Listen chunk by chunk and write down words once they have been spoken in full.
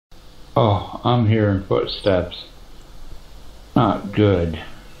Oh, I'm hearing footsteps. Not good.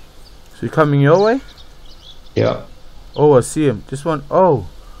 Is he coming your way? Yep. Oh, I see him. This one. Oh.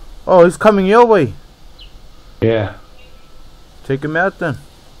 Oh, he's coming your way. Yeah. Take him out then.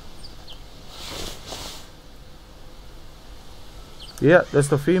 Yeah, that's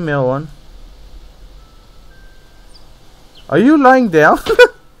the female one. Are you lying down?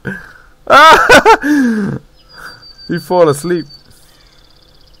 You fall asleep.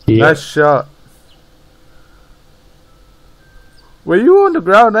 Yep. Nice shot. Were you on the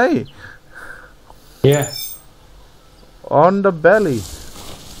ground, eh? Yeah. On the belly.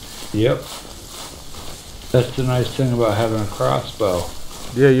 Yep. That's the nice thing about having a crossbow.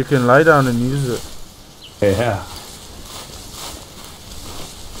 Yeah, you can lie down and use it. Yeah.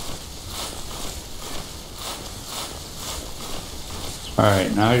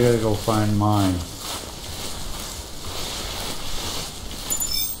 Alright, now I gotta go find mine.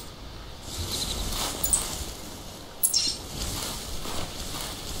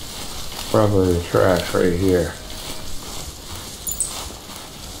 Probably the trash right here.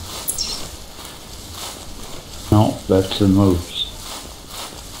 No, that's the moose.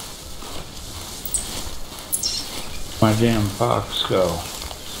 My damn fox go?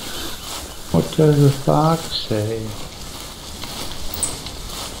 What does the fox say?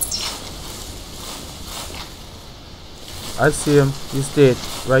 I see him. He's dead.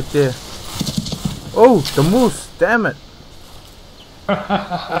 Right there. Oh, the moose. Damn it.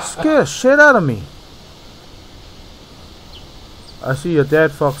 Scare shit out of me. I see your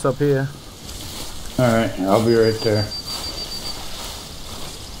dad fox up here. Alright, I'll be right there.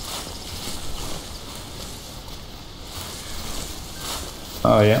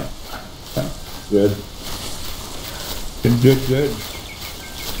 Oh yeah. Yeah. Good. Good.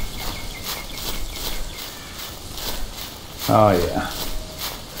 Oh yeah.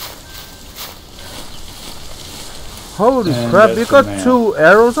 Holy And crap, you got man. 2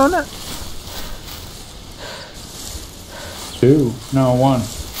 arrows on it? 2? No, 1.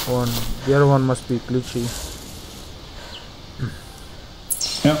 One. The other one must be glitchy.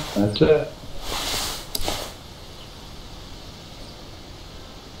 Yep, that's it.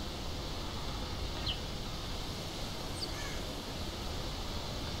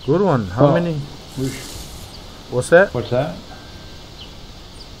 Good one. How Well, many? What's that? What's that?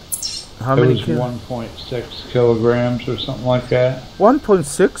 How It many was kills? 1.6 kilograms or something like that.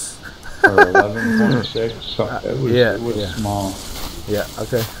 1.6? Or 11.6. So it was, Yeah, it was yeah. small. Yeah,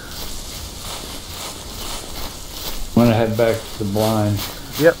 okay. I'm gonna head back to the blind.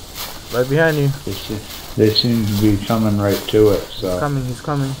 Yep. Right behind you. They seem to be coming right to it, so. He's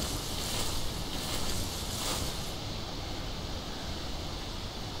coming.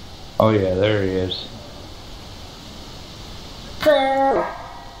 Oh yeah, there he is.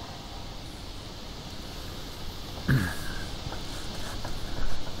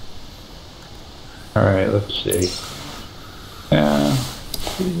 Alright, let's see. Yeah,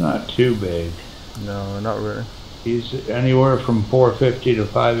 he's not too big. No, not really. He's anywhere from 450 to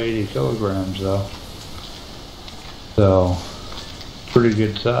 580 kilograms though. So, pretty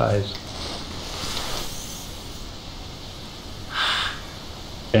good size.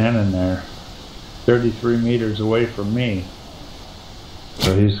 Standing there, 33 meters away from me.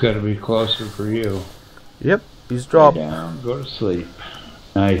 So he's got to be closer for you. Yep, he's Lay dropped. down, go to sleep.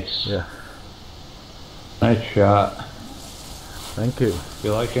 Nice. Yeah, Nice shot. thank you.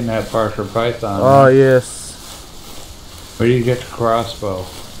 You liking that Parker Python? Oh, yes. Where do you get the crossbow?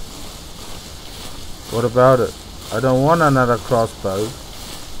 What about it? I don't want another crossbow.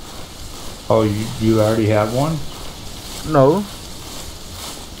 Oh, you already have one? No.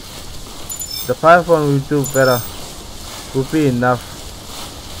 The Python will do better. Will be enough.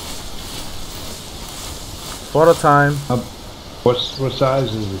 For the time. What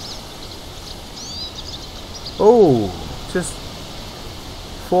size is it? Oh, just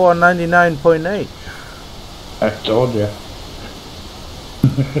 499.8. I told you.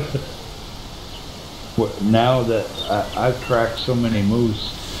 Now that I've tracked so many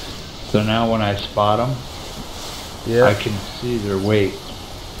moose, so now when I spot them, Yeah. I can see their weight.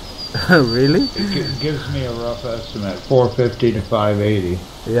 Really? It gives me a rough estimate. 450 to 580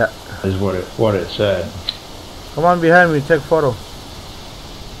 Yeah. is what it said. Come on behind me, take photo.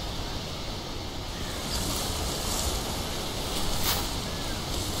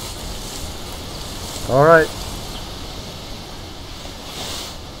 All right.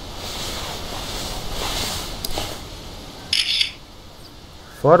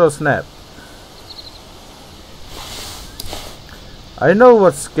 Photo snap. I know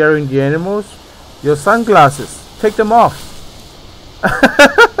what's scaring the animals. Your sunglasses. Take them off.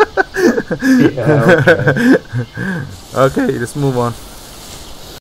 Yeah, okay. Okay, let's move on.